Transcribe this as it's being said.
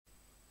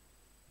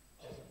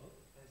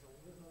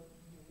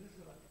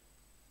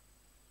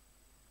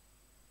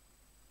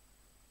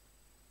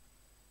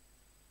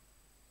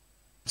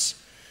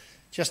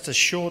Just a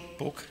short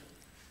book,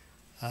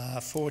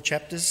 4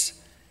 chapters.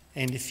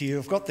 And if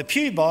you've got the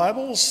Pew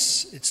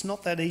Bibles, it's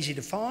not that easy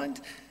to find.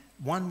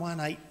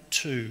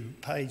 1182,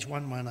 page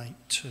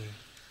 1182.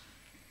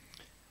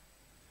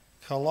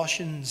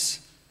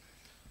 Colossians,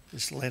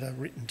 this letter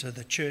written to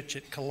the church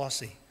at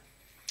Colossae.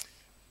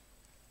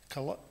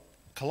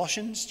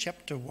 Colossians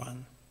chapter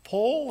 1.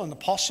 Paul, an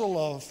apostle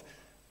of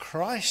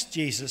Christ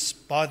Jesus,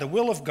 by the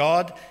will of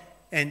God,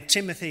 and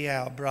Timothy,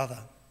 our brother,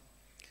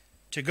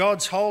 to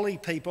God's holy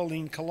people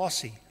in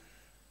Colossae,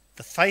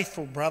 the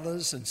faithful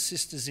brothers and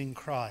sisters in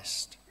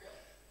Christ.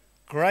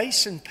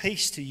 Grace and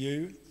peace to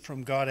you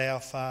from God our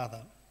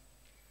Father.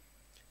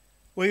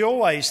 We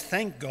always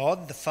thank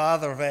God, the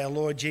Father of our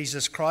Lord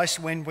Jesus Christ,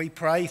 when we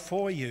pray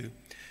for you,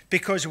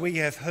 because we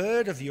have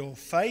heard of your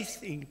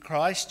faith in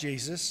Christ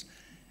Jesus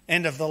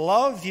and of the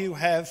love you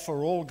have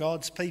for all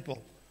God's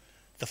people,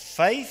 the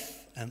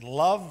faith and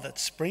love that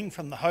spring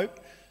from the hope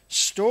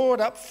stored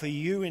up for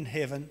you in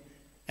heaven,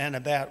 and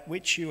about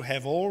which you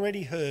have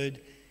already heard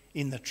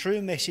in the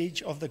true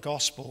message of the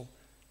gospel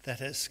that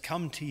has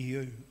come to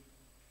you.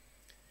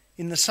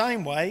 In the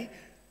same way,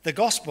 the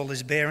gospel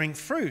is bearing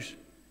fruit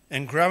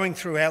and growing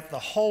throughout the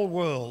whole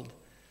world,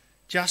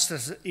 just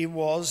as it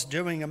was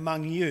doing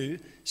among you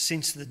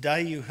since the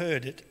day you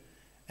heard it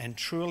and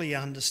truly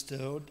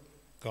understood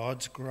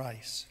God's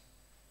grace.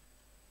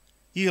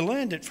 You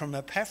learned it from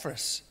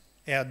Epaphras,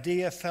 our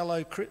dear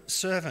fellow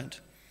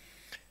servant,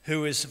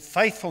 who is a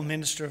faithful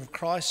minister of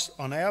Christ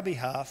on our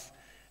behalf,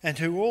 and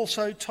who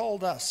also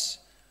told us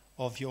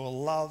of your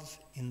love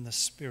in the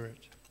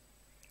Spirit.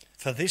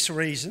 For this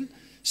reason,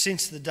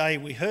 since the day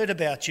we heard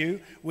about you,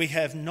 we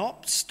have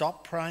not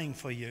stopped praying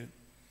for you.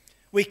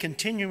 We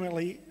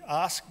continually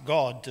ask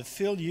God to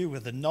fill you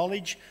with the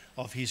knowledge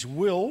of his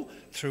will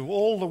through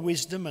all the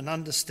wisdom and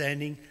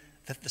understanding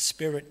that the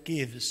Spirit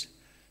gives,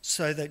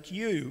 so that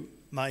you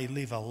may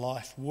live a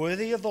life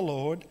worthy of the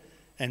Lord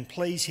and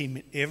please him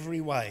in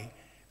every way,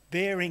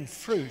 bearing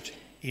fruit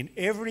in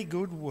every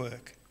good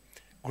work,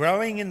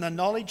 growing in the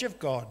knowledge of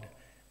God,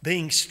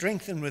 being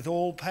strengthened with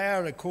all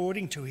power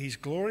according to his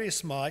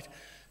glorious might,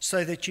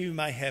 so that you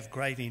may have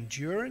great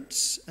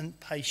endurance and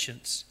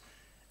patience,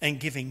 and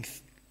giving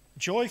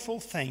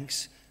joyful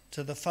thanks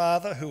to the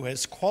Father who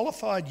has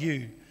qualified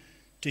you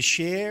to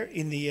share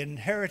in the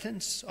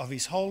inheritance of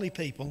his holy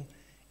people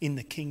in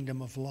the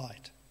kingdom of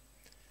light.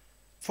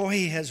 For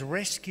he has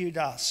rescued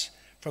us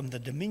from the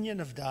dominion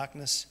of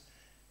darkness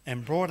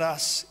and brought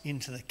us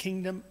into the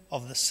kingdom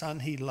of the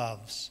Son he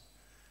loves,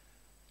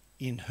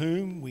 in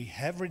whom we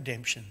have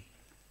redemption,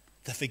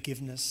 the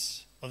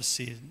forgiveness of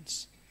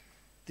sins.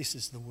 This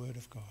is the word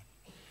of God.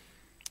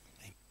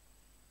 Amen.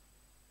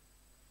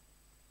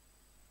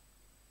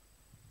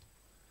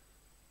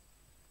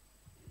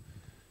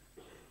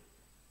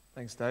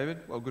 Thanks,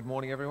 David. Well, good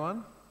morning,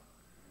 everyone.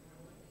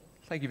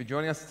 Thank you for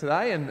joining us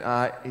today, and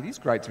it is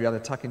great to be able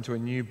to tuck into a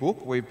new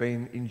book. We've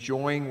been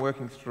enjoying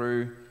working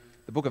through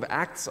the book of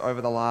Acts over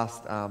the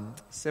last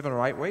 7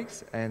 or 8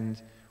 weeks, and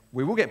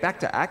we will get back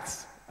to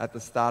Acts at the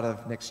start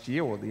of next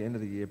year or the end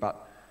of the year,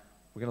 but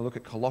we're going to look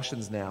at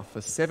Colossians now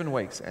for 7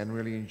 weeks and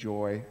really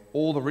enjoy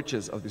all the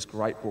riches of this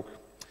great book.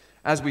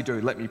 As we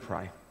do, let me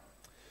pray.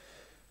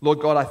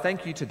 Lord God, I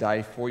thank you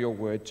today for your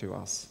word to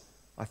us.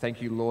 I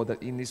thank you, Lord,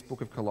 that in this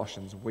book of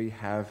Colossians we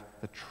have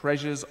the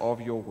treasures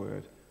of your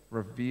word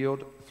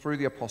revealed through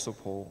the Apostle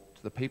Paul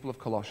to the people of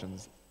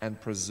Colossians and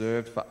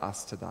preserved for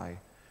us today.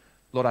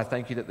 Lord, I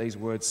thank you that these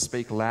words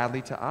speak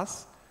loudly to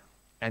us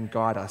and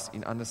guide us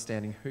in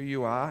understanding who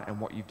you are and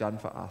what you've done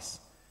for us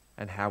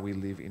and how we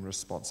live in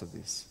response to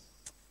this.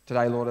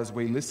 Today, Lord, as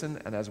we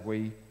listen and as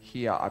we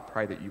hear, I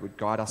pray that you would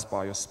guide us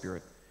by your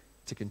Spirit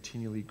to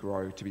continually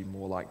grow to be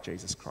more like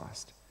Jesus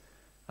Christ.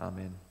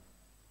 Amen.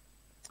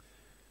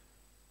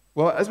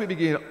 Well, as we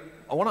begin,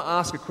 I want to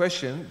ask a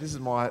question. This is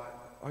my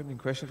opening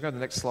question. If you go to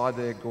the next slide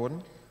there,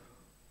 Gordon.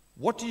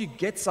 What do you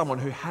get someone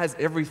who has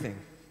everything?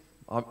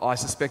 I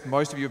suspect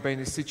most of you have been in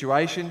this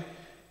situation.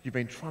 You've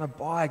been trying to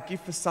buy a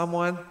gift for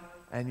someone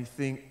and you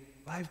think,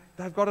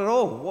 they've got it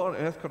all. What on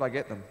earth could I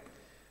get them?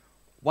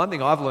 One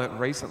thing I've learnt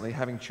recently,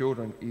 having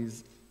children,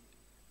 is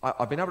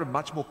I've been able to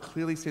much more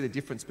clearly see the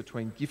difference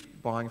between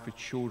gift buying for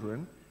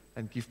children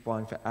and gift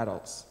buying for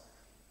adults.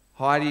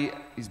 Heidi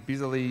is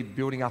busily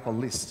building up a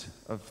list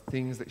of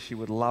things that she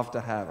would love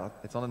to have.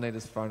 It's on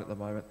Anita's phone at the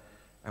moment,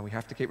 and we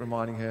have to keep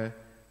reminding her,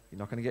 you're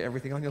not going to get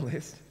everything on your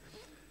list.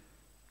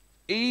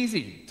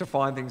 Easy to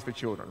find things for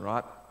children,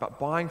 right? But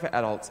buying for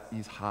adults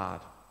is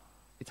hard.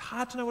 It's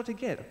hard to know what to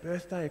get. A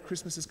birthday, a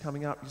Christmas is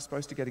coming up, you're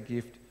supposed to get a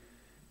gift.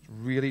 It's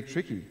really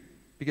tricky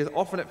because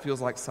often it feels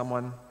like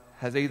someone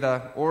has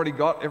either already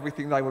got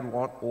everything they would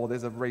want or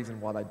there's a reason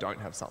why they don't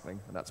have something,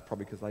 and that's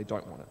probably because they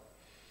don't want it.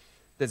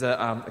 There's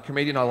a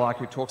comedian I like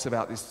who talks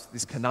about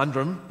this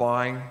conundrum,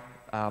 buying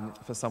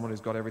for someone who's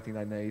got everything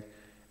they need.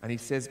 And he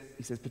says,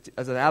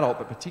 as an adult,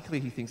 but particularly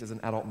he thinks as an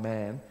adult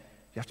man,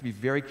 you have to be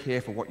very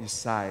careful what you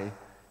say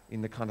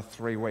in the kind of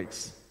 3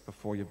 weeks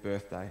before your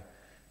birthday,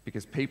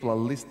 because people are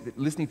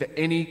listening for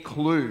any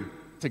clue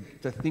to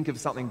think of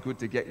something good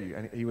to get you.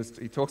 And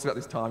he talks about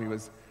this time he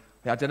was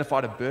He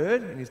identified a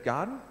bird in his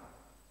garden.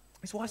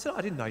 He said, well, I said,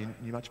 I didn't know you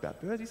knew much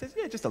about birds. He says,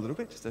 yeah, just a little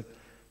bit,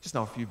 just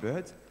know a few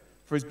birds.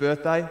 For his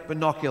birthday,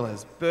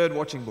 binoculars, bird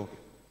watching book,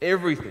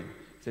 everything.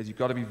 He says, you've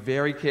got to be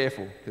very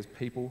careful because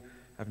people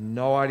have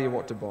no idea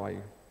what to buy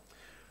you.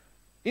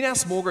 In our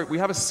small group, we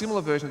have a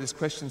similar version of this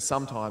question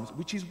sometimes,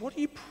 which is, what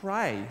do you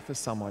pray for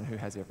someone who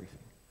has everything?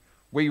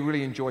 We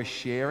really enjoy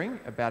sharing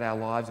about our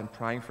lives and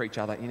praying for each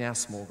other in our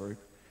small group.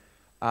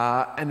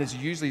 And there's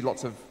usually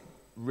lots of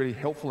really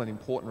helpful and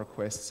important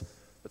requests.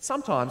 But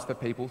sometimes for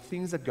people,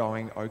 things are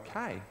going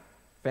okay.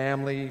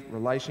 Family,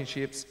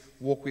 relationships,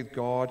 walk with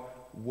God,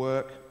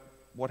 work,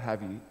 what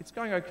have you. It's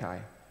going okay.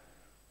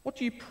 What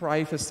do you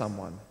pray for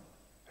someone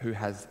who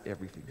has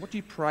everything? What do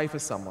you pray for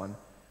someone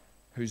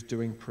who's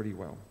doing pretty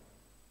well?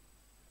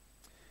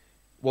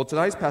 Well,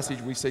 today's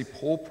passage we see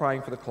Paul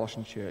praying for the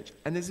Colossian church,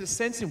 and there's a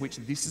sense in which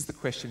this is the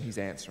question he's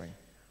answering.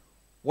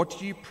 What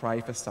do you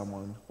pray for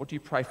someone? What do you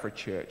pray for a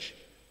church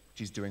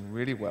which is doing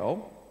really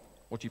well?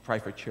 What do you pray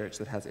for a church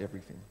that has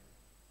everything?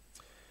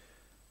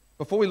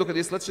 Before we look at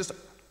this, let's just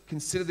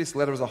consider this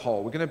letter as a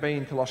whole. We're going to be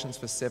in Colossians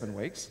for 7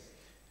 weeks.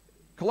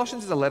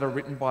 Colossians is a letter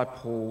written by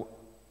Paul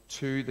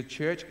to the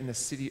church in the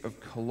city of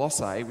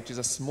Colossae, which is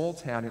a small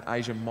town in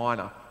Asia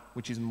Minor,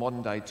 which is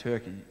modern-day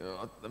Turkey.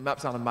 The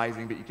maps aren't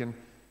amazing, but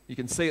you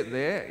can see it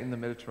there in the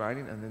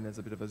Mediterranean, and then there's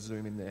a bit of a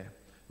zoom in there.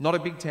 Not a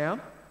big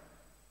town,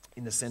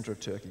 in the centre of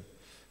Turkey.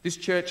 This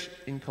church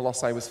in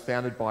Colossae was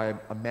founded by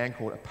a man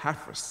called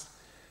Epaphras,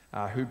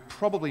 who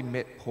probably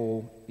met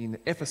Paul in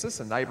Ephesus,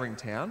 a neighbouring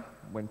town,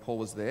 when Paul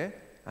was there,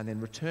 and then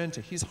returned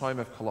to his home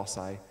of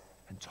Colossae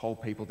and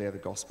told people there the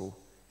gospel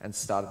and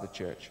started the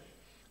church.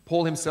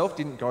 Paul himself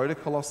didn't go to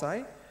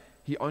Colossae.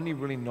 He only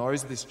really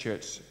knows this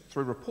church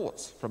through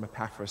reports from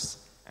Epaphras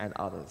and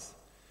others.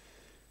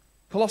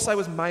 Colossae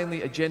was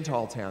mainly a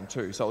Gentile town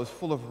too, so it was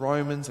full of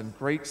Romans and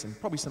Greeks and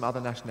probably some other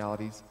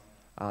nationalities.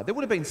 There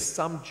would have been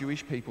some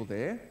Jewish people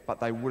there, but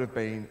they would have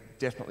been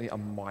definitely a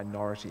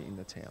minority in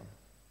the town.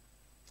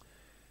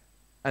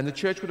 And the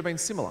church would have been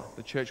similar.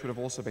 The church would have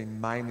also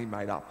been mainly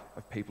made up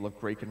of people of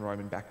Greek and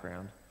Roman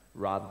background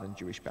rather than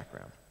Jewish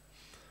background.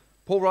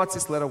 Paul writes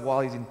this letter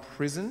while he's in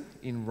prison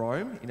in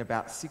Rome in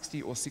about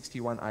 60 or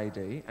 61 AD,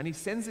 and he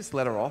sends this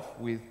letter off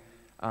with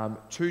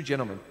two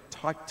gentlemen,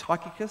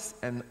 Tychicus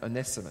and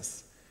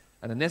Onesimus.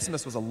 And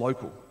Onesimus was a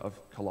local of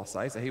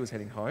Colossae, so he was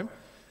heading home.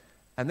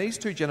 And these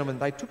two gentlemen,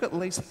 they took at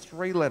least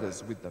 3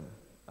 letters with them.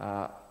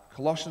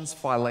 Colossians,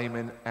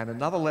 Philemon, and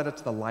another letter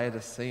to the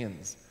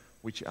Laodiceans,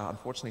 which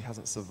unfortunately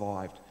hasn't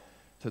survived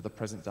to the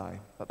present day.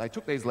 But they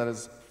took these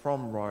letters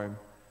from Rome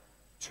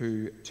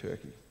to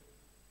Turkey.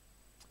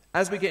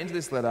 As we get into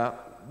this letter,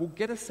 we'll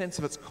get a sense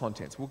of its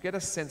contents. We'll get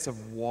a sense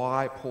of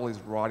why Paul is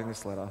writing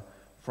this letter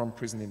from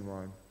prison in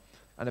Rome.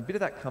 And a bit of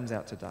that comes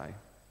out today.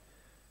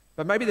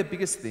 But maybe the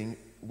biggest thing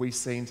we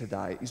see in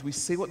today is we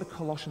see what the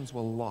Colossians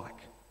were like.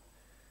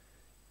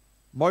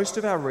 Most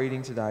of our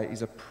reading today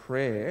is a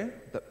prayer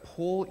that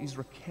Paul is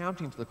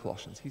recounting to the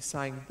Colossians. He's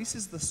saying, this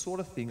is the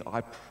sort of thing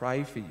I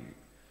pray for you.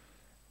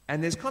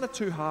 And there's kind of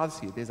 2 halves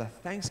here. There's a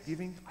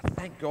thanksgiving, I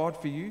thank God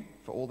for you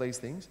for all these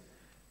things.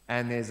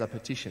 And there's a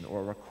petition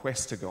or a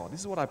request to God. This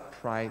is what I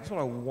pray, this is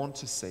what I want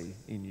to see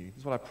in you. This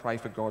is what I pray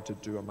for God to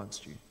do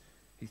amongst you.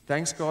 He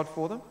thanks God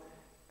for them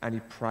and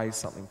he prays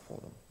something for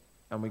them.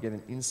 And we get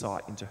an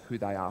insight into who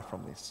they are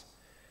from this.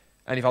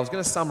 And if I was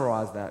going to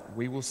summarise that,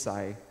 we will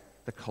say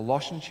the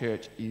Colossian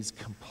church is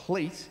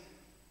complete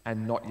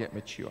and not yet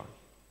mature.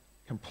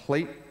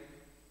 Complete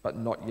but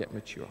not yet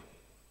mature.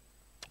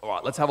 All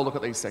right, let's have a look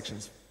at these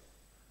sections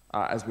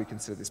as we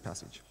consider this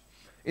passage.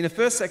 In the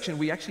first section,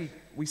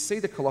 we see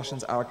the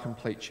Colossians are a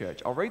complete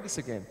church. I'll read this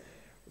again.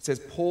 It says,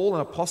 Paul,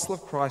 an apostle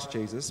of Christ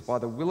Jesus, by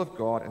the will of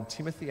God, and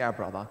Timothy, our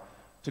brother,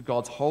 to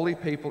God's holy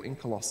people in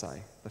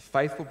Colossae, the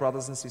faithful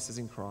brothers and sisters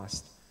in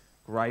Christ,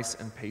 grace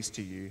and peace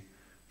to you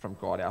from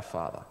God our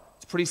Father.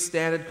 It's a pretty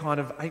standard kind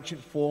of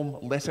ancient form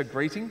letter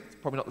greeting. It's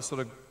probably not the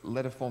sort of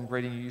letter form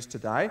greeting you use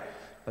today,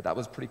 but that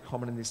was pretty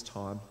common in this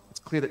time. It's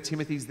clear that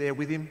Timothy's there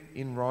with him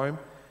in Rome,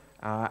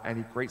 and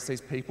he greets these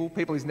people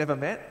he's never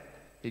met.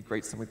 He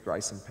greets them with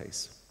grace and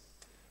peace.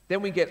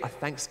 Then we get a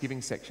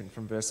thanksgiving section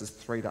from verses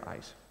 3 to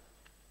 8.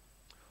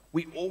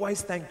 We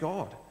always thank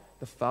God,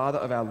 the Father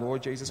of our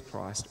Lord Jesus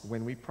Christ,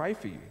 when we pray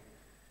for you,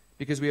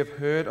 because we have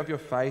heard of your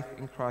faith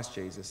in Christ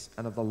Jesus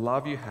and of the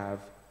love you have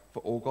for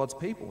all God's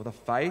people, the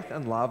faith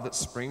and love that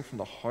spring from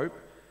the hope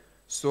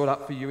stored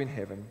up for you in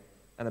heaven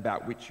and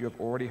about which you have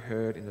already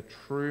heard in the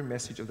true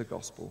message of the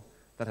gospel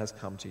that has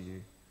come to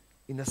you.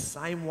 In the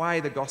same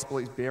way, the gospel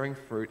is bearing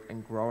fruit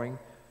and growing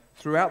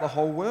throughout the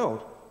whole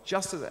world,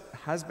 just as it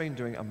has been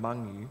doing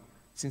among you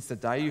since the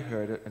day you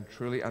heard it and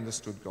truly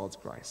understood God's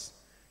grace.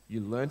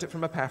 You learnt it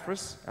from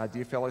Epaphras, our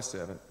dear fellow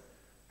servant,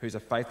 who's a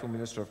faithful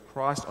minister of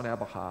Christ on our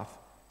behalf,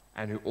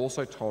 and who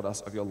also told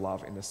us of your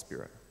love in the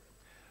Spirit.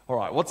 All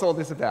right, what's all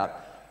this about?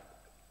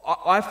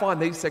 I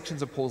find these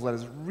sections of Paul's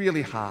letters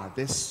really hard.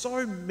 They're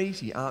so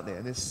meaty, aren't they?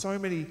 And there's so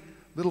many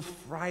little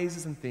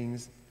phrases and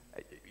things.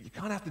 You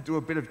kind of have to do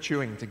a bit of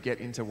chewing to get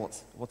into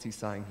what's he's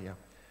saying here.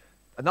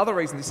 Another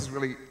reason this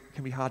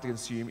can be hard to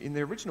consume, in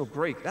the original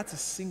Greek, that's a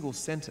single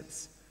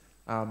sentence.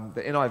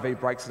 The NIV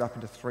breaks it up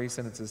into 3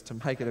 sentences to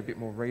make it a bit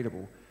more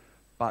readable.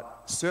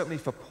 But certainly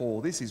for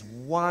Paul, this is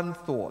one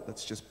thought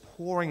that's just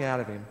pouring out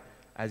of him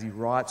as he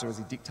writes or as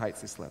he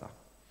dictates this letter.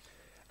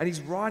 And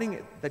he's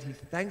writing that he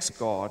thanks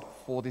God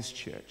for this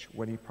church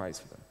when he prays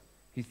for them.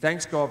 He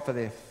thanks God for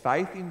their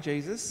faith in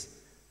Jesus,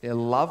 their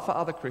love for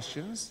other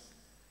Christians,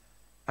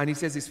 and he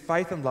says this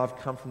faith and love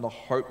come from the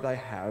hope they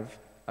have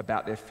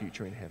about their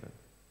future in heaven.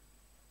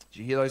 Do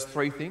you hear those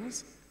 3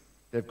 things?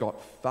 They've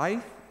got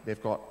faith,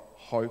 they've got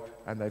hope,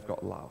 and they've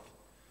got love.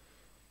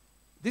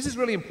 This is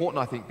really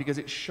important, I think, because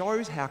it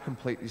shows how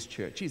complete this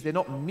church is. They're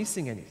not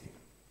missing anything.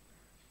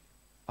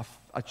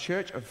 A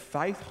church of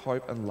faith,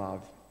 hope, and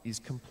love is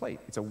complete.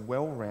 It's a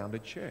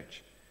well-rounded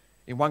church.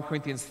 In 1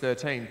 Corinthians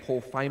 13,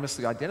 Paul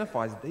famously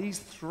identifies these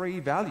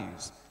 3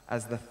 values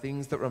as the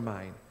things that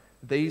remain.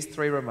 These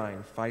 3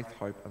 remain: faith,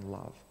 hope, and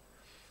love.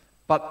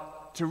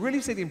 But to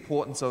really see the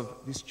importance of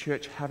this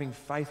church having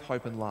faith,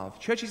 hope, and love,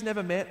 church he's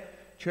never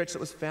met, church that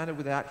was founded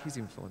without his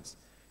influence,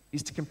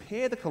 is to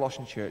compare the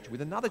Colossian church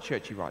with another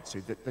church he writes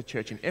to, the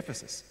church in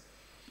Ephesus.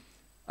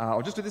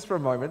 I'll just do this for a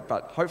moment,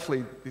 but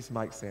hopefully this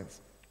makes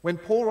sense. When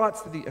Paul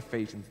writes to the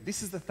Ephesians,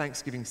 this is the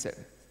Thanksgiving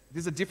setting.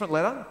 This is a different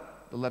letter,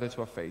 the letter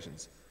to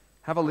Ephesians.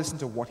 Have a listen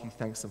to what he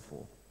thanks them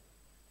for.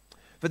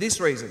 For this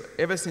reason,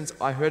 ever since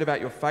I heard about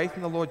your faith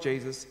in the Lord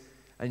Jesus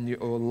and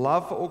your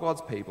love for all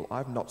God's people, I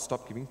have not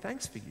stopped giving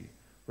thanks for you,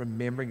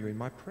 remembering you in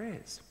my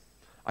prayers.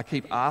 I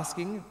keep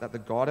asking that the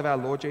God of our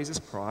Lord Jesus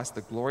Christ,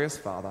 the glorious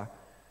Father,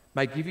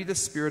 may give you the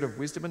spirit of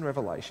wisdom and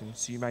revelation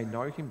so you may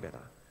know him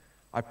better.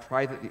 I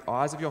pray that the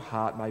eyes of your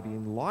heart may be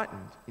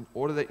enlightened in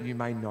order that you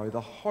may know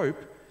the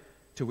hope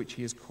to which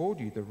he has called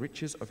you, the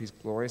riches of his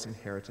glorious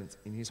inheritance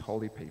in his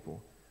holy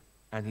people,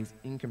 and his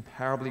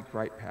incomparably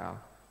great power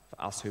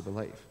for us who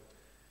believe.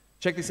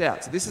 Check this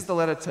out. So this is the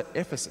letter to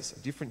Ephesus, a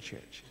different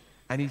church.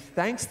 And he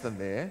thanks them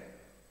there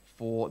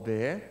for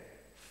their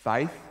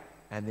faith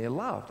and their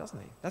love, doesn't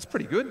he? That's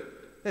pretty good.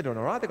 They're doing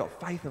all right. They've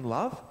got faith and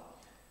love.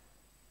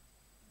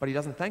 But he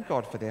doesn't thank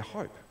God for their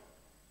hope.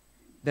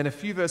 Then a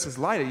few verses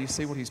later, you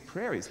see what his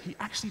prayer is. He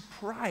actually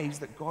prays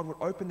that God would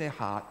open their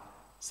heart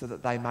so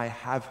that they may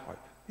have hope.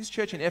 This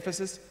church in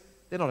Ephesus,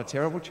 they're not a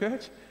terrible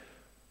church,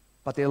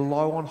 but they're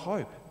low on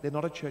hope. They're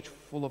not a church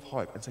full of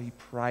hope. And so he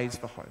prays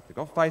for hope. They've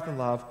got faith and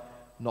love,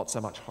 not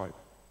so much hope.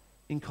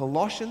 In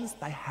Colossians,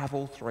 they have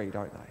all 3,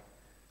 don't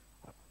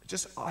they?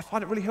 I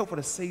find it really helpful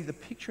to see the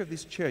picture of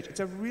this church. It's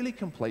a really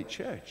complete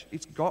church.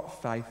 It's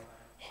got faith,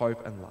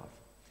 hope, and love.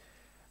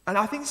 And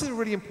I think this is a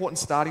really important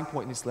starting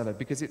point in this letter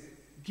because it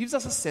gives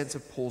us a sense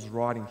of Paul's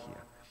writing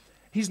here.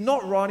 He's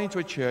not writing to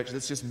a church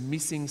that's just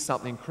missing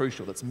something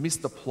crucial, that's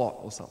missed the plot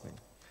or something.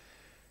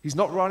 He's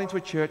not writing to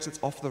a church that's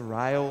off the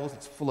rails,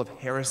 that's full of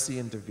heresy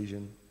and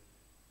division.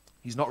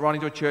 He's not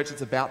writing to a church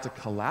that's about to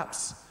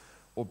collapse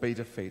or be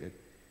defeated.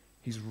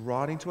 He's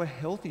writing to a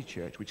healthy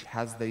church which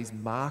has these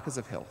markers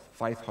of health: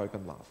 faith, hope,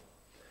 and love.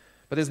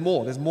 But there's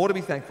more. There's more to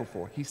be thankful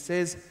for. He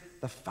says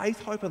the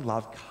faith, hope, and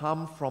love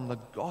come from the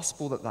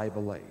gospel that they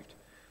believed.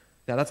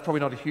 Now, that's probably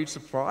not a huge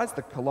surprise.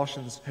 The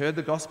Colossians heard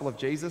the gospel of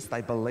Jesus,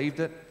 they believed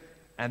it,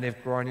 and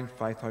they've grown in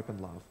faith, hope,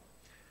 and love.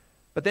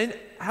 But then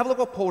have a look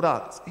what Paul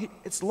does.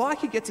 It's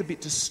like he gets a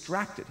bit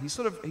distracted.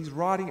 He's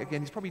writing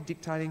again, he's probably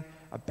dictating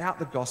about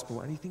the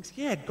gospel, and he thinks,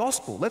 yeah,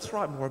 gospel, let's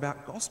write more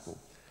about gospel.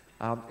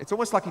 It's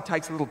almost like he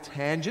takes a little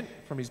tangent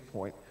from his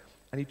point,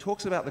 and he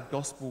talks about the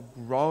gospel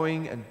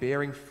growing and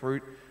bearing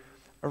fruit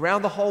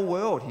around the whole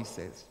world, he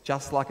says,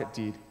 just like it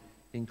did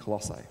in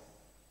Colossae.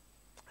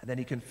 And then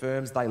he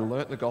confirms they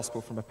learnt the gospel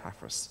from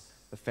Epaphras,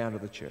 the founder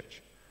of the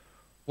church.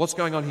 What's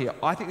going on here?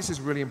 I think this is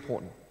really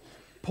important.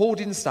 Paul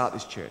didn't start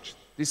this church.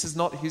 This is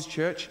not his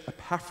church.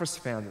 Epaphras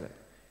founded it.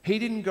 He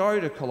didn't go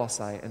to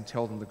Colossae and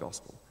tell them the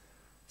gospel.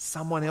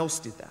 Someone else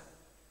did that.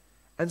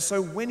 And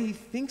so when he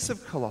thinks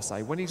of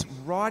Colossae, when he's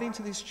writing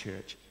to this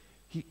church,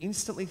 he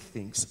instantly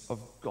thinks of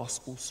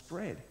gospel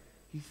spread.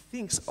 He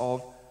thinks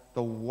of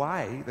the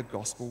way the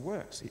gospel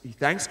works. He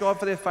thanks God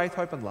for their faith,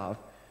 hope, and love,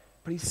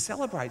 but he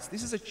celebrates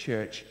this is a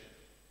church.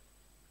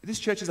 This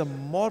church is a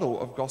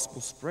model of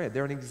gospel spread.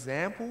 They're an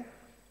example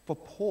for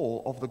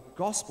Paul of the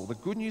gospel, the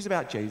good news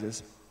about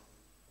Jesus,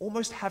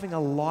 almost having a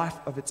life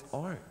of its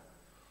own.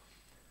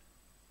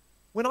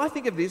 When I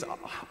think of this,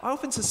 I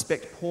often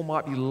suspect Paul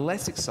might be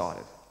less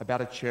excited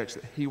about a church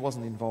that he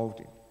wasn't involved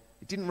in.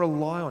 It didn't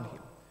rely on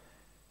him.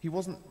 He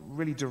wasn't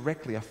really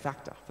directly a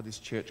factor for this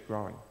church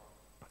growing.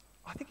 But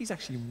I think he's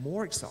actually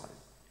more excited.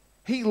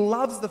 He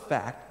loves the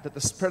fact that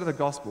the spread of the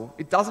gospel,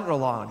 it doesn't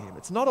rely on him.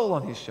 It's not all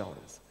on his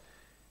shoulders.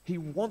 He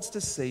wants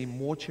to see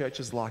more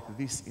churches like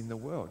this in the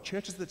world,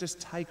 churches that just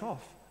take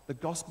off, the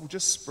gospel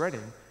just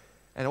spreading,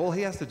 and all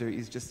he has to do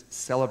is just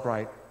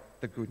celebrate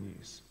the good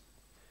news.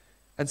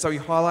 And so he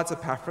highlights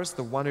Epaphras,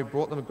 the one who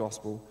brought them the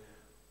gospel,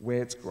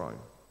 where it's grown.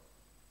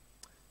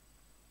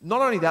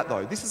 Not only that,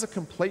 though, this is a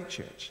complete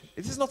church.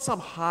 This is not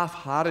some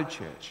half-hearted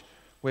church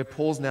where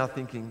Paul's now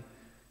thinking,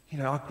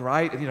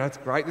 great, it's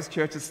great this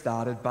church has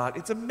started, but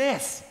it's a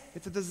mess.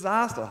 It's a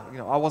disaster.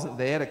 I wasn't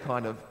there to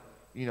kind of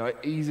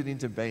ease it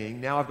into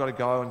being. Now I've got to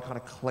go and kind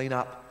of clean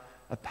up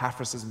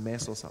Epaphras'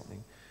 mess or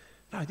something.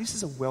 No, this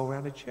is a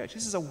well-rounded church.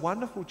 This is a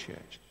wonderful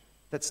church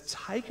that's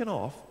taken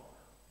off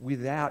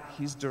without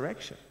his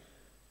direction.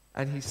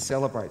 And he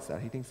celebrates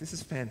that. He thinks this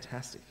is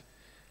fantastic.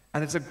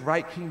 And it's a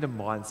great kingdom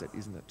mindset,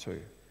 isn't it,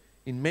 too?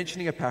 In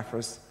mentioning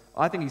Epaphras,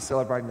 I think he's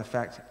celebrating the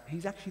fact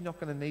he's actually not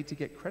going to need to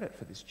get credit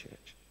for this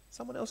church.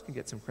 Someone else can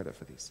get some credit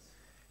for this.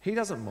 He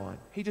doesn't mind.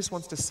 He just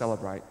wants to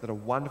celebrate that a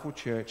wonderful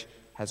church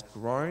has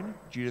grown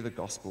due to the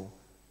gospel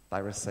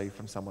they received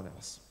from someone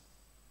else.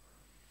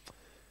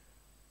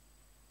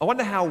 I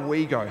wonder how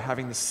we go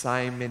having the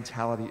same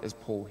mentality as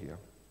Paul here.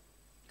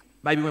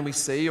 Maybe when we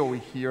see or we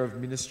hear of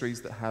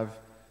ministries that have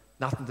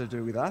nothing to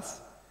do with us,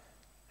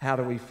 how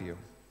do we feel?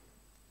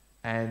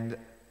 And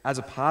as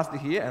a pastor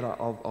here, and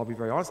I'll be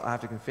very honest, I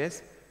have to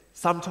confess,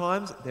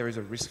 sometimes there is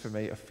a risk for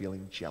me of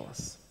feeling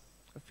jealous.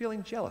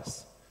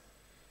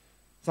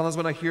 Sometimes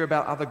when I hear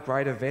about other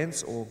great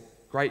events or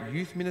great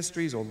youth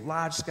ministries or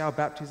large-scale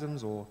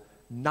baptisms or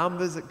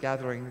numbers at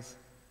gatherings,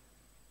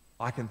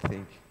 I can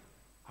think,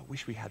 I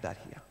wish we had that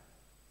here.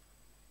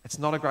 It's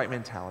not a great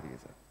mentality,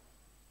 is it?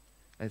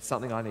 And it's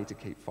something I need to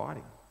keep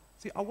fighting.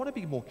 See, I want to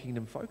be more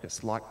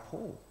kingdom-focused, like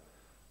Paul.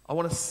 I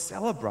want to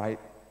celebrate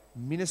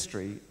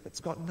ministry that's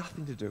got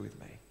nothing to do with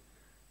me.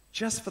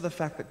 Just for the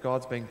fact that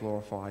God's being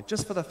glorified,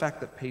 just for the fact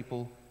that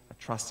people are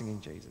trusting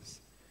in Jesus.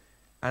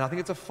 And I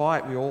think it's a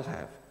fight we all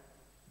have,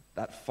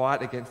 that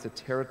fight against a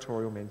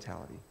territorial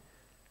mentality.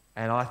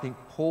 And I think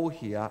Paul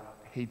here,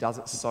 he does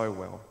it so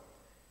well.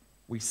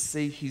 We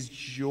see his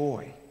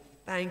joy,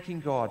 thanking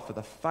God for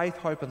the faith,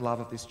 hope, and love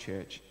of this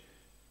church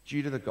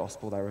due to the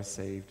gospel they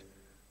received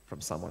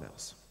from someone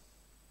else.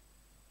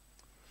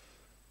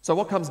 So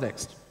what comes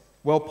next?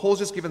 Well, Paul's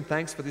just given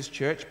thanks for this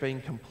church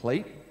being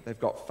complete. They've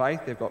got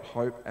faith, they've got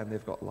hope, and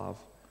they've got love.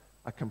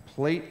 A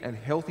complete and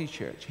healthy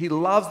church. He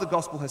loves the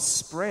gospel has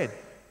spread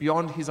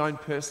beyond his own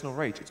personal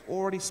reach. It's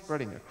already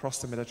spreading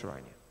across the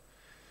Mediterranean.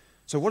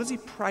 So what does he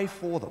pray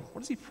for them?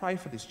 What does he pray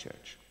for this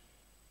church?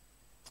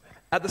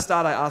 At the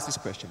start, I asked this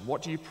question.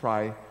 What do you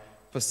pray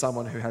for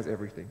someone who has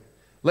everything?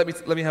 Let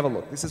me have a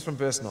look. This is from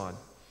verse 9.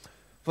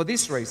 For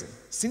this reason,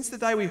 since the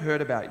day we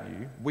heard about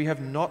you, we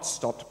have not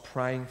stopped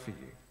praying for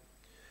you.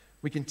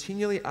 We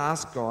continually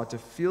ask God to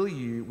fill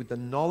you with the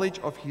knowledge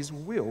of his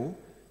will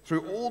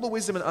through all the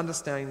wisdom and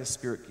understanding the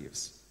Spirit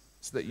gives,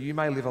 so that you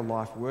may live a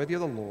life worthy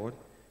of the Lord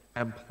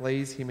and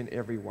please him in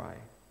every way,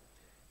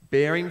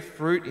 bearing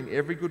fruit in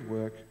every good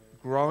work,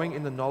 growing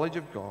in the knowledge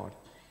of God,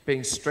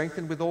 being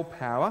strengthened with all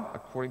power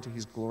according to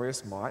his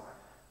glorious might,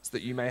 so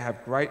that you may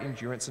have great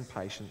endurance and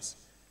patience,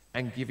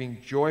 and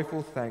giving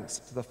joyful thanks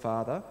to the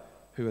Father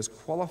who has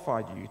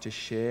qualified you to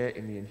share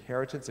in the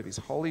inheritance of his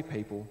holy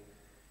people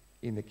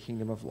in the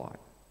kingdom of light.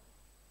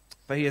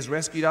 For he has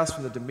rescued us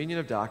from the dominion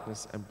of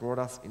darkness and brought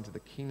us into the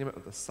kingdom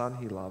of the Son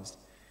he loves,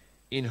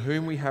 in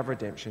whom we have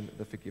redemption,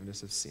 the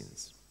forgiveness of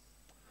sins.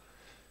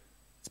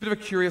 It's a bit of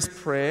a curious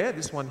prayer,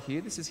 this one here.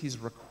 This is his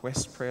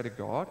request prayer to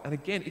God. And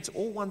again, it's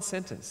all one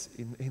sentence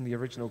in the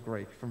original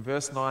Greek, from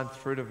verse 9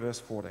 through to verse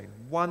 14.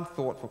 One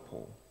thought for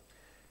Paul.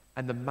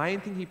 And the main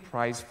thing he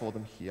prays for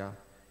them here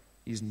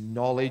is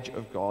knowledge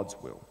of God's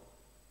will.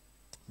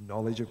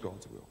 Knowledge of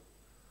God's will.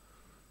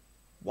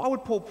 Why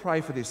would Paul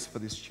pray for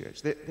this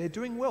church? They're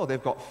doing well.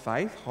 They've got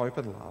faith, hope,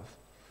 and love.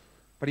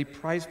 But he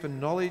prays for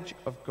knowledge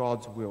of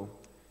God's will.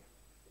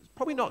 It's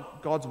probably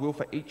not God's will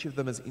for each of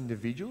them as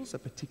individuals, a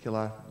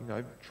particular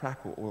track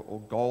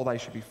or goal they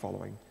should be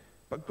following,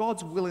 but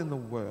God's will in the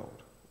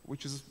world,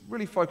 which is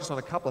really focused on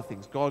a couple of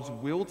things. God's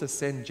will to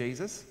send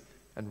Jesus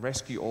and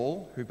rescue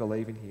all who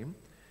believe in him,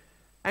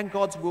 and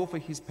God's will for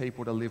his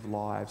people to live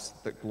lives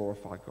that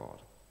glorify God.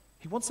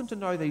 He wants them to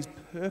know these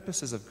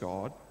purposes of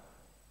God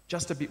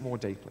just a bit more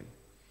deeply.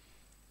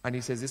 And he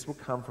says this will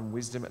come from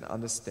wisdom and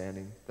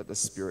understanding that the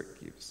Spirit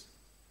gives.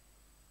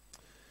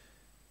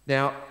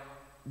 Now,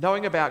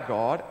 knowing about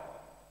God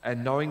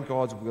and knowing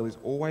God's will is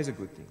always a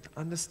good thing. To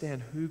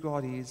understand who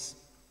God is,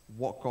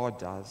 what God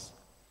does.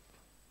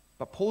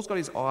 But Paul's got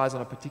his eyes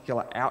on a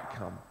particular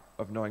outcome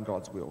of knowing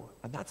God's will,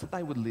 and that's that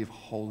they would live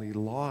holy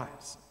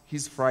lives.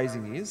 His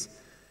phrasing is,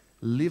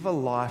 live a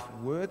life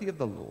worthy of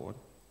the Lord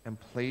and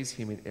please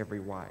him in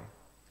every way.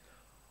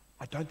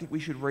 I don't think we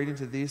should read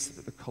into this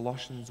that the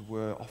Colossians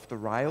were off the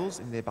rails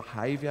in their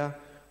behaviour,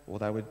 or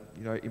they were,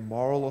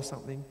 immoral or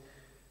something.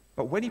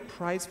 But when he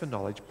prays for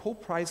knowledge, Paul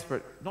prays for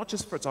it not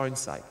just for its own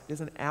sake.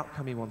 There's an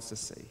outcome he wants to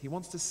see. He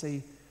wants to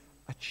see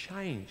a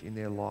change in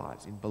their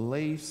lives, in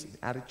beliefs, in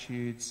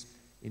attitudes,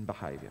 in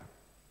behaviour.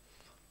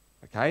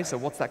 Okay, so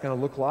what's that going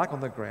to look like on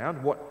the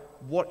ground?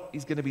 What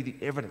is going to be the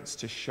evidence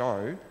to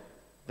show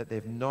that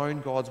they've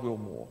known God's will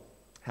more?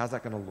 How's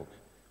that going to look?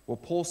 Well,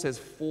 Paul says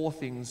 4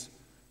 things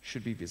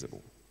should be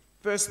visible.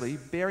 Firstly,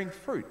 bearing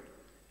fruit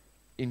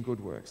in good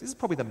works. This is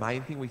probably the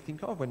main thing we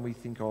think of when we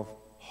think of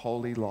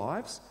holy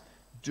lives.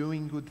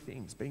 Doing good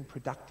things, being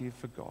productive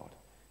for God,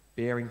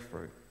 bearing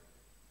fruit.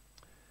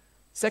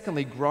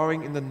 Secondly,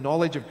 growing in the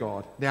knowledge of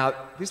God. Now,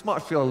 this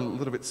might feel a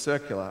little bit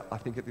circular, I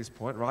think, at this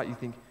point, right? You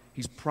think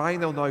he's praying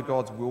they'll know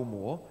God's will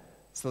more,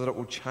 so that it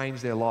will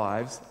change their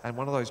lives. And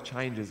one of those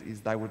changes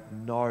is they would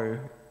know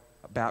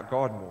about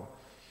God more.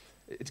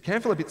 It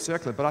can feel a bit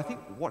circular, but I think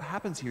what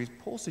happens here is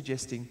Paul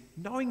suggesting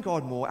knowing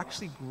God more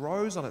actually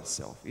grows on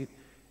itself.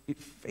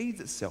 It feeds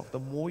itself. The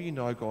more you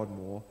know God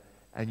more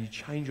and you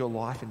change your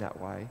life in that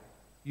way,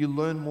 you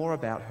learn more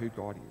about who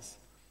God is.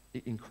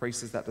 It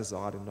increases that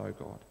desire to know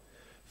God.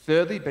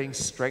 Thirdly, being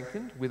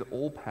strengthened with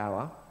all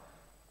power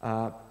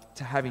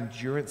to have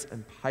endurance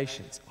and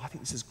patience. I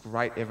think this is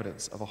great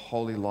evidence of a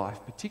holy life,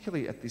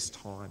 particularly at this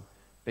time,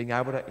 being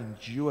able to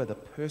endure the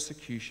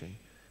persecution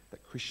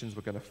that Christians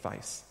were going to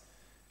face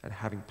and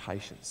having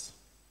patience.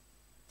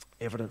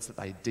 Evidence that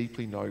they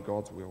deeply know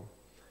God's will.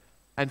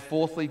 And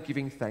fourthly,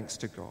 giving thanks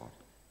to God.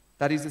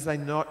 That is, as they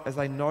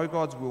know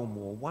God's will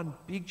more, one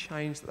big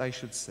change that they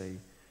should see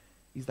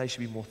is they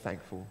should be more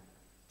thankful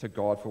to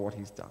God for what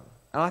he's done.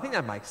 And I think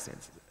that makes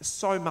sense.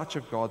 So much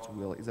of God's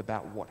will is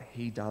about what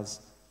he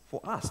does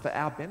for us, for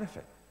our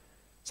benefit.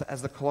 So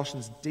as the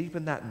Colossians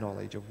deepen that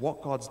knowledge of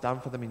what God's done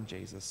for them in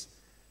Jesus,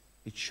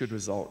 it should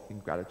result in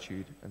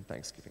gratitude and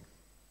thanksgiving.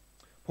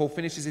 Paul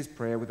finishes his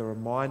prayer with a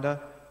reminder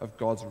of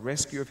God's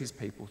rescue of his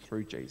people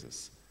through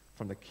Jesus,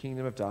 from the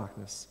kingdom of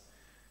darkness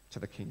to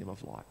the kingdom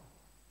of light.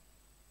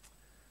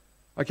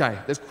 Okay,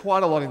 there's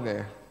quite a lot in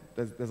there.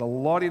 There's a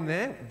lot in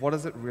there. What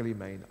does it really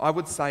mean? I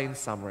would say in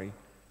summary,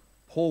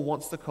 Paul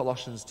wants the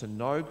Colossians to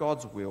know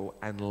God's will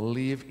and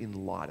live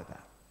in light of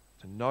that.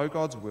 To know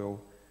God's will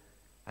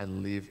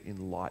and live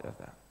in light of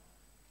that.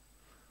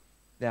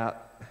 Now,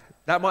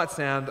 that might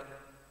sound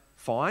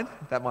fine.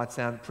 That might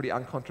sound pretty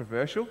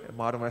uncontroversial. It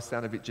might almost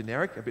sound a bit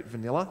generic, a bit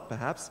vanilla,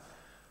 perhaps.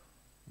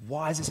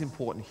 Why is this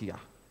important here?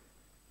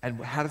 And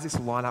how does this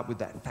line up with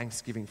that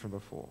thanksgiving from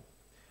before?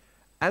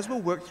 As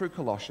we'll work through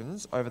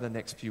Colossians over the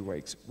next few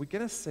weeks, we're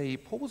going to see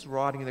Paul was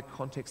writing in the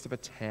context of a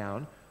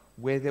town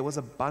where there was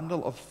a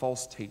bundle of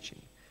false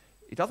teaching.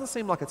 It doesn't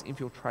seem like it's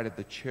infiltrated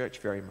the church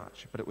very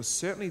much, but it was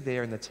certainly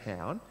there in the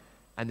town,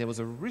 and there was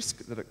a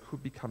risk that it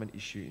could become an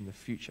issue in the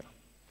future.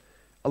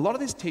 A lot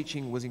of this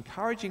teaching was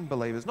encouraging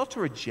believers not to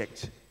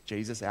reject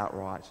Jesus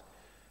outright,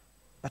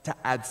 but to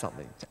add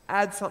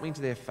something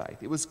to their faith.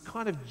 It was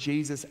kind of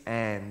Jesus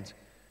and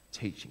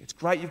teaching. It's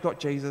great you've got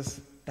Jesus,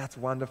 that's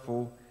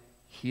wonderful.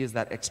 Here's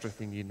that extra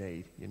thing you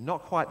need. You're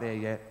not quite there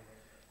yet.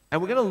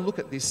 And we're going to look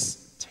at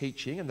this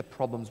teaching and the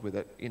problems with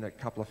it in a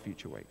couple of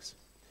future weeks.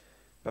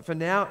 But for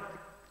now,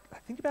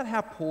 think about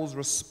how Paul's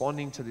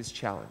responding to this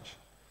challenge.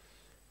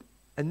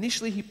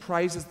 Initially, he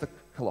praises the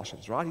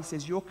Colossians, right? He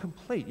says, you're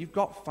complete. You've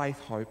got faith,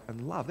 hope,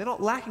 and love. They're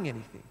not lacking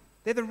anything.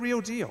 They're the real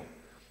deal.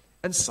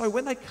 And so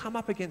when they come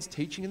up against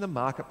teaching in the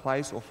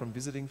marketplace or from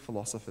visiting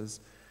philosophers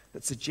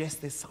that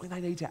suggest there's something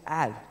they need to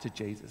add to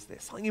Jesus,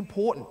 there's something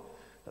important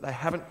that they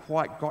haven't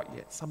quite got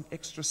yet, some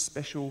extra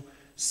special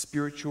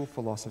spiritual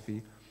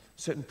philosophy,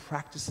 certain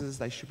practices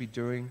they should be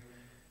doing,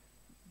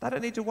 they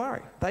don't need to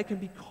worry. They can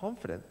be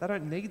confident. They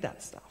don't need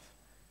that stuff.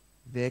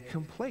 They're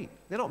complete.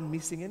 They're not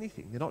missing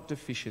anything. They're not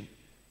deficient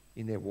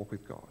in their walk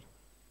with God.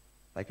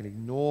 They can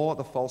ignore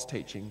the false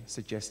teaching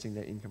suggesting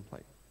they're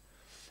incomplete.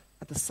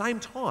 At the same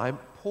time,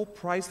 Paul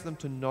prays for them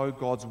to know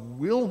God's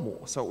will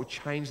more so it will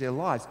change their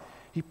lives.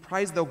 He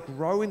prays they'll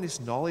grow in this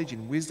knowledge,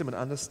 in wisdom and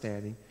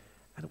understanding,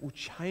 and it will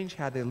change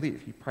how they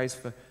live. He prays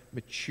for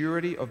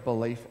maturity of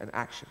belief and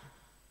action.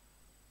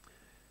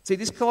 See,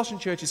 this Colossian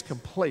church is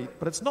complete,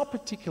 but it's not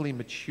particularly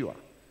mature.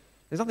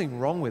 There's nothing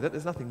wrong with it.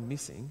 There's nothing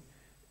missing.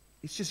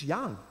 It's just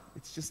young.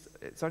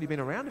 It's only been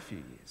around a few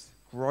years.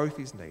 Growth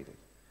is needed.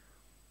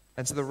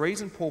 And so the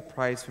reason Paul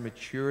prays for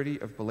maturity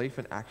of belief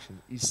and action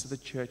is so the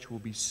church will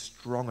be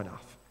strong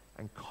enough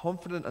and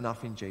confident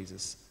enough in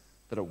Jesus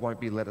that it won't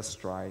be led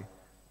astray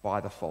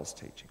by the false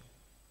teaching.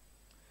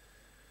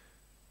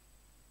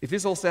 If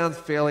this all sounds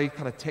fairly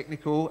kind of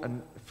technical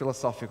and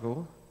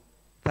philosophical,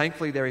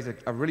 thankfully there is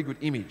a really good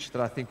image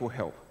that I think will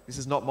help. This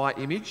is not my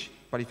image,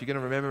 but if you're going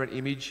to remember an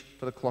image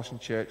for the Colossian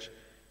church,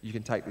 you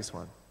can take this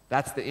one.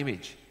 That's the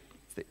image.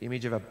 It's the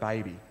image of a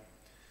baby.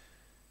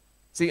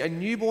 See, a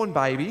newborn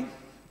baby,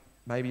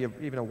 maybe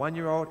even a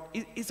 1-year-old,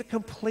 is a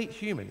complete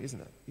human, isn't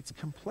it? It's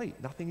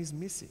complete. Nothing is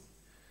missing.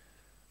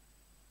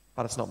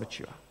 But it's not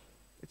mature.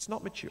 It's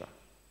not mature.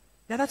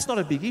 Now, that's not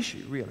a big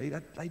issue, really.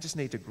 They just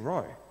need to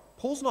grow.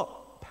 Paul's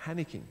not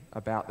panicking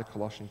about the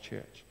Colossian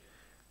church.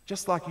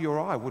 Just like you or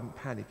I wouldn't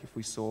panic if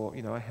we saw,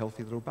 a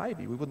healthy little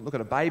baby. We wouldn't look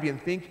at a baby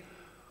and think,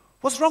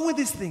 what's wrong with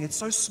this thing? It's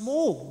so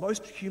small.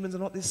 Most humans are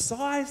not this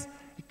size.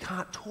 It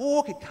can't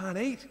talk. It can't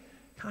eat.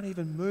 It can't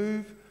even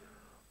move.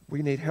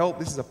 We need help.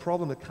 This is a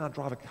problem. It can't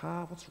drive a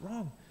car. What's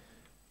wrong?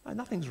 No,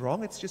 nothing's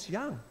wrong. It's just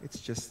young.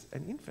 It's just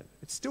an infant.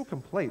 It's still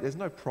complete. There's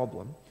no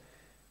problem.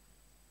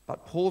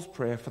 But Paul's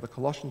prayer for the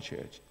Colossian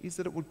church is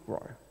that it would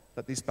grow,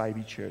 that this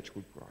baby church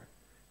would grow.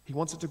 He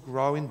wants it to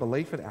grow in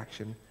belief and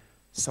action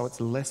so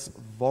it's less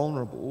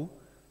vulnerable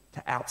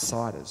to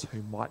outsiders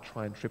who might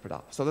try and trip it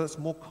up, so that it's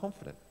more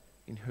confident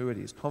in who it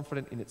is,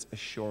 confident in its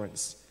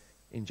assurance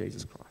in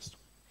Jesus Christ.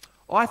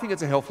 I think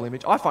it's a helpful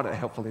image. I find it a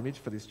helpful image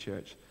for this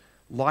church.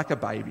 Like a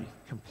baby,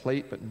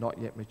 complete but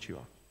not yet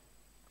mature.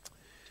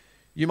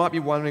 You might be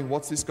wondering,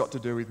 what's this got to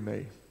do with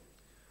me?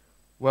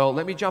 Well,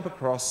 let me jump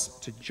across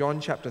to John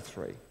chapter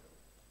 3.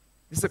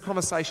 This is a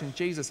conversation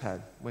Jesus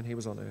had when he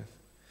was on earth.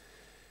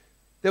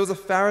 There was a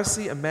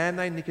Pharisee, a man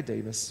named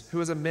Nicodemus, who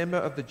was a member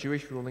of the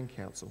Jewish ruling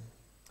council.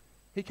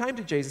 He came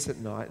to Jesus at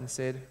night and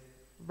said,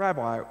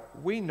 "Rabbi,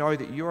 we know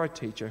that you are a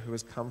teacher who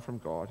has come from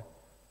God,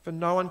 for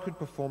no one could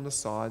perform the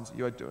signs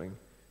you are doing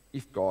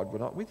if God were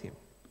not with him."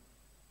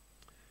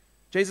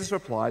 Jesus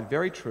replied,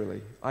 "Very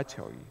truly, I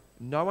tell you,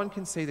 no one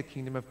can see the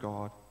kingdom of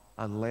God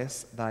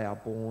unless they are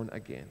born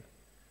again."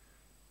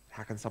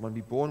 "How can someone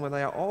be born when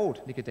they are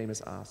old?" Nicodemus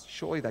asked.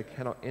 "Surely they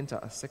cannot enter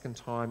a second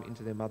time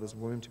into their mother's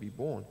womb to be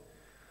born."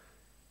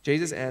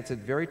 Jesus answered,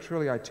 "Very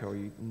truly I tell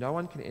you, no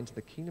one can enter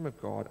the kingdom of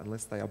God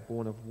unless they are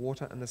born of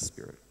water and the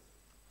Spirit.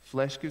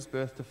 Flesh gives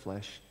birth to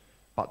flesh,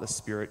 but the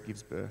Spirit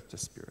gives birth to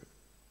spirit."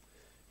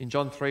 In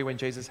John 3, when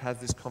Jesus has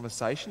this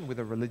conversation with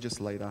a religious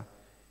leader,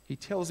 he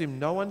tells him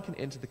no one can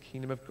enter the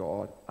kingdom of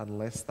God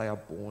unless they are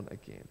born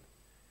again.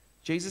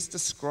 Jesus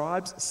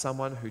describes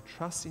someone who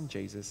trusts in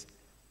Jesus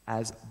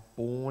as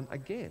born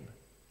again,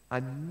 a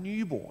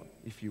newborn,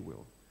 if you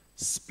will,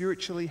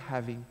 spiritually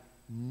having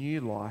new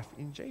life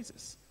in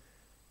Jesus.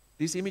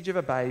 This image of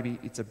a baby,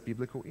 it's a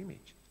biblical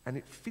image, and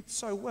it fits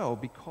so well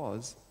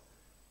because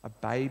a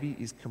baby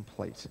is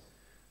complete,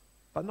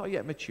 but not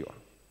yet mature.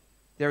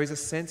 There is a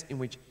sense in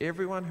which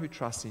everyone who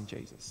trusts in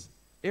Jesus,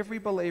 every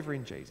believer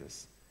in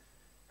Jesus,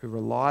 who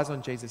relies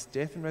on Jesus'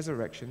 death and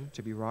resurrection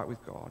to be right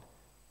with God,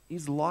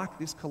 is like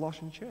this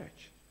Colossian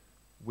church.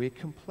 We're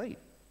complete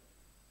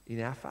in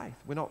our faith.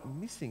 We're not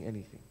missing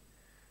anything.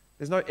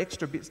 There's no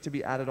extra bits to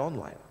be added on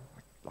later.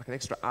 Like an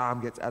extra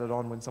arm gets added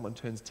on when someone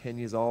turns 10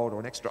 years old, or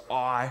an extra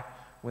eye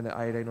when they're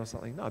 18 or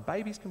something. No,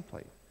 baby's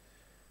complete.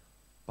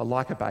 But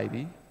like a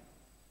baby,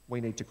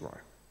 we need to grow.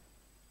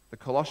 The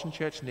Colossian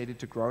church needed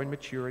to grow in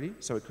maturity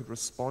so it could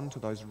respond to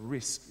those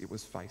risks it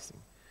was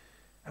facing.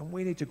 And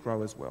we need to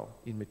grow as well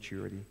in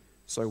maturity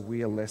so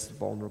we are less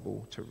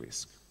vulnerable to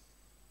risk.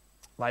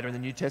 Later in the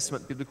New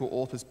Testament, biblical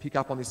authors pick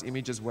up on this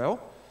image as well.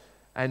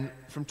 And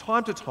from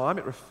time to time,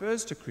 it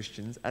refers to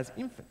Christians as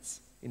infants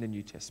in the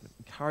New Testament,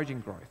 encouraging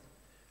growth.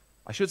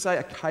 I should say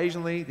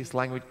occasionally this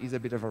language is a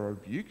bit of a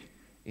rebuke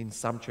in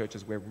some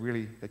churches where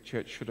really the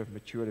church should have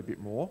matured a bit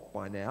more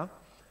by now.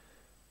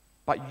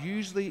 But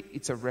usually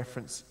it's a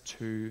reference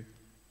to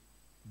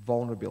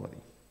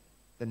vulnerability,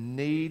 the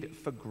need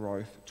for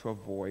growth to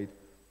avoid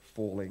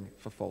falling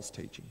for false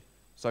teaching.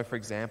 So for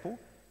example,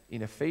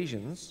 in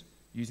Ephesians,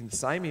 using the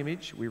same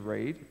image, we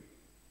read,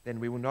 "Then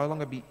we will no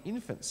longer be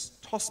infants,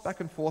 tossed back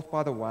and forth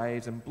by the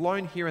waves and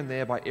blown here and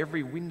there by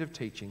every wind of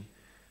teaching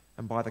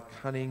and by the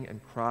cunning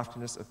and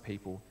craftiness of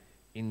people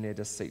in their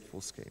deceitful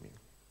scheming."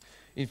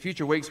 In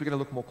future weeks, we're going to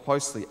look more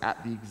closely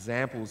at the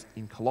examples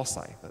in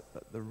Colossae,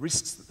 the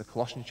risks that the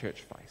Colossian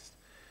church faced.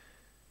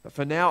 But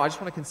for now, I just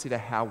want to consider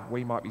how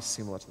we might be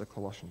similar to the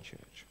Colossian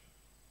church.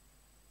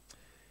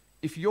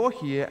 If you're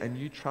here and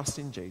you trust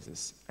in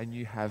Jesus and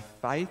you have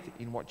faith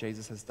in what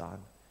Jesus has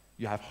done,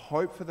 you have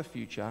hope for the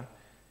future,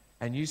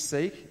 and you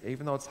seek,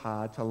 even though it's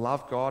hard, to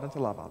love God and to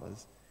love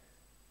others,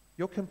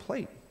 you're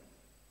complete.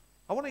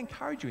 I want to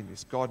encourage you in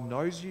this. God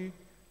knows you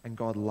and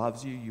God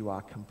loves you. You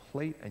are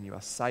complete and you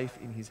are safe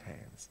in his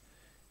hands.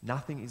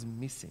 Nothing is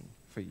missing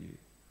for you.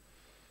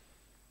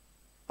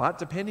 But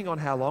depending on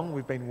how long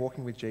we've been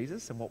walking with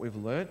Jesus and what we've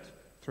learnt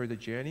through the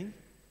journey,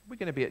 we're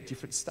going to be at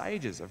different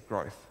stages of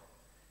growth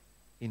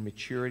in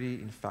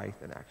maturity, in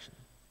faith and action.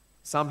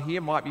 Some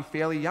here might be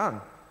fairly young,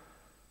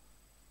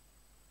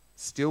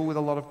 still with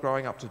a lot of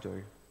growing up to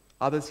do.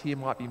 Others here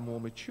might be more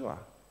mature,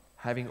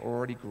 having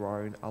already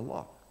grown a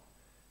lot.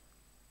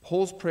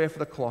 Paul's prayer for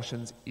the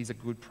Colossians is a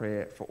good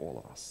prayer for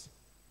all of us,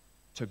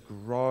 to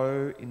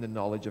grow in the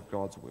knowledge of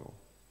God's will,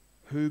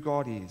 who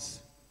God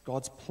is,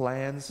 God's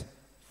plans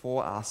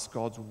for us,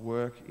 God's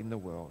work in the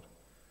world.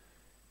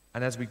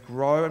 And as we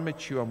grow and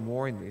mature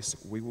more in this,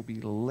 we will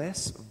be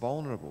less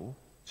vulnerable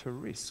to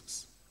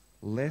risks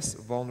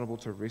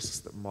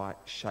that might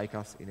shake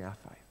us in our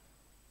faith.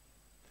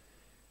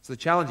 So the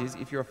challenge is,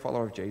 if you're a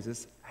follower of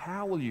Jesus,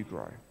 how will you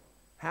grow?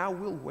 How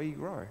will we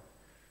grow?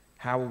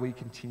 How will we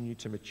continue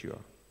to mature?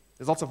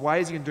 There's lots of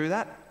ways you can do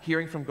that.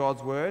 Hearing from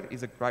God's word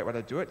is a great way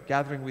to do it.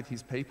 Gathering with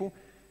his people.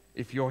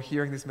 If you're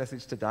hearing this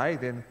message today,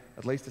 then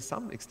at least to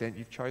some extent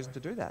you've chosen to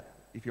do that.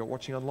 If you're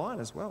watching online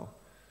as well.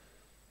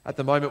 At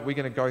the moment, we're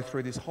going to go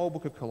through this whole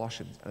book of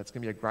Colossians, and it's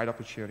going to be a great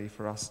opportunity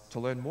for us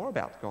to learn more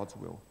about God's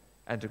will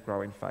and to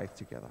grow in faith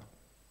together.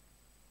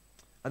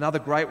 Another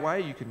great way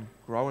you can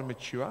grow and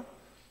mature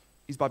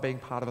is by being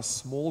part of a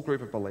small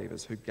group of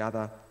believers who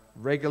gather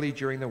regularly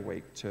during the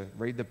week to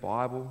read the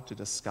Bible, to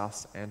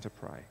discuss and to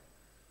pray.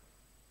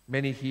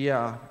 Many here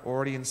are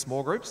already in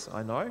small groups,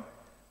 I know.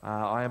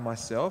 I am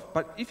myself.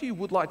 But if you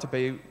would like to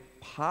be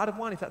part of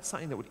one, if that's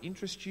something that would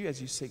interest you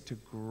as you seek to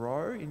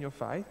grow in your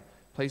faith,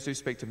 please do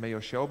speak to me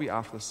or Shelby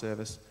after the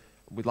service.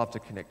 We'd love to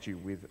connect you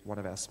with one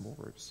of our small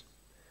groups.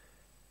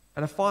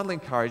 And a final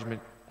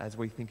encouragement as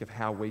we think of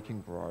how we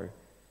can grow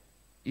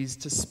is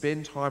to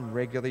spend time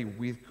regularly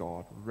with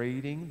God,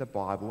 reading the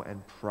Bible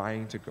and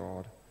praying to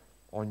God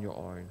on your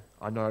own.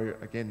 I know,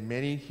 again,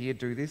 many here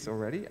do this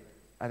already,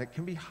 And it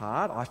can be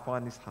hard, I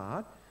find this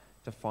hard,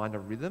 to find a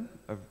rhythm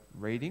of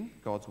reading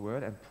God's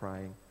word and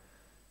praying.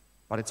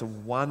 But it's a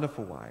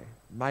wonderful way,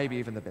 maybe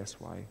even the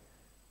best way,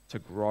 to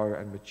grow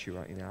and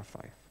mature in our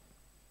faith.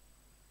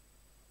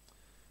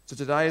 So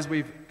today, as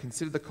we've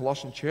considered the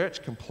Colossian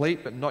church,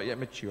 complete but not yet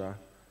mature,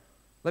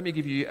 let me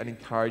give you an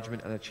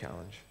encouragement and a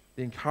challenge.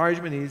 The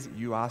encouragement is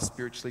you are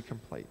spiritually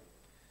complete.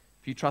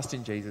 If you trust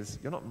in Jesus,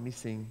 you're not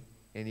missing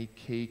any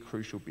key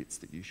crucial bits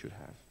that you should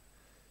have.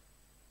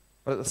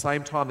 But at the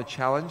same time, the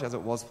challenge, as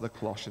it was for the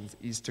Colossians,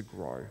 is to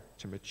grow,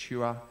 to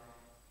mature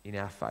in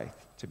our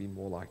faith, to be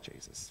more like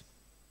Jesus.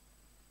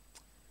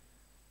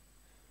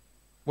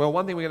 Well,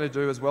 one thing we're going to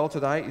do as well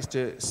today is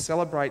to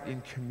celebrate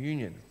in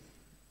communion.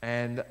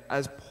 And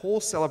as Paul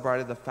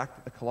celebrated the fact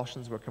that the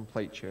Colossians were a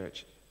complete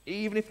church,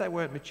 even if they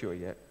weren't mature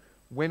yet,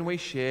 when we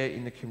share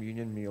in the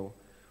communion meal,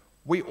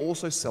 we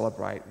also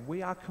celebrate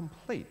we are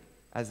complete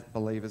as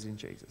believers in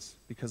Jesus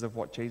because of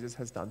what Jesus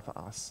has done for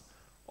us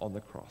on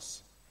the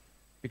cross.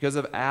 Because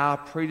of our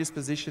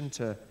predisposition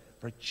to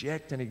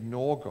reject and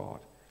ignore God,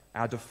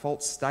 our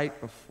default state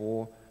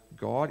before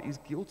God is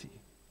guilty.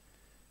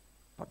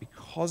 But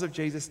because of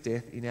Jesus'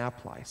 death in our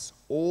place,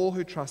 all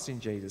who trust in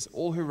Jesus,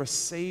 all who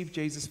receive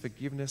Jesus'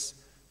 forgiveness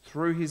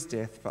through his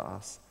death for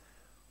us,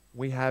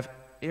 we have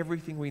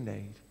everything we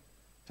need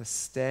to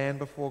stand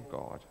before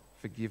God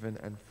forgiven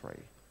and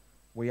free.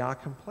 We are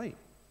complete.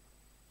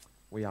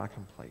 We are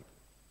complete.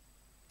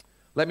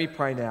 Let me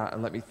pray now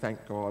and let me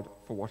thank God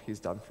for what he's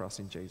done for us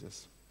in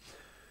Jesus.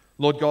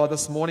 Lord God,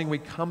 this morning we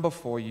come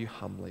before you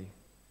humbly.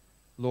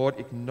 Lord,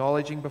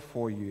 acknowledging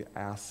before you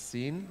our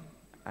sin,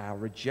 our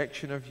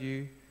rejection of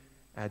you,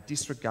 our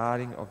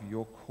disregarding of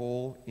your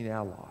call in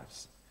our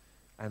lives.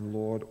 And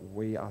Lord,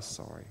 we are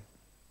sorry.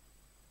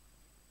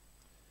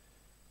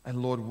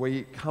 And Lord,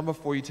 we come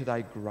before you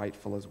today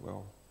grateful as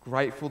well.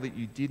 Grateful that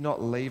you did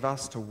not leave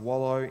us to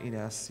wallow in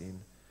our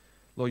sin.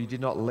 Lord, you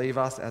did not leave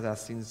us as our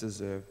sins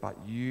deserve, but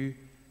you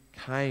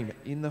came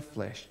in the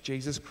flesh,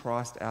 Jesus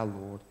Christ our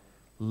Lord,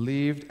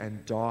 lived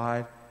and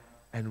died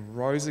and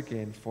rose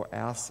again for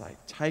our sake,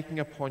 taking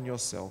upon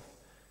yourself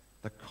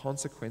the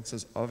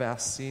consequences of our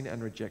sin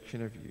and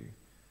rejection of you,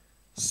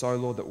 so,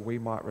 Lord, that we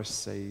might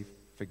receive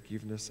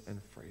forgiveness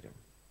and freedom.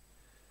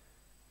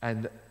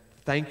 And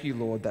thank you,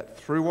 Lord, that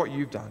through what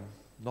you've done,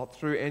 not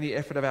through any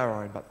effort of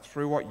our own, but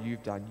through what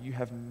you've done, you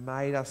have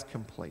made us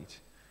complete.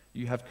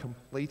 You have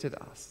completed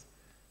us,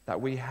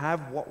 that we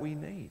have what we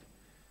need,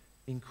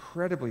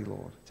 incredibly,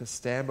 Lord, to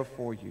stand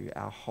before you,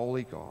 our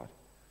holy God,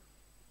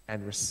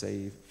 and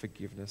receive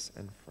forgiveness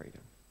and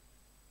freedom.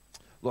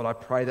 Lord, I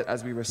pray that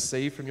as we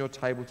receive from your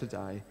table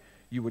today,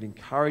 you would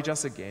encourage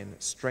us again,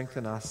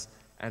 strengthen us,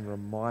 and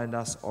remind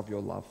us of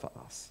your love for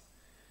us.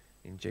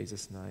 In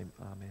Jesus' name,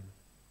 amen.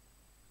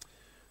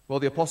 Well, the Apostle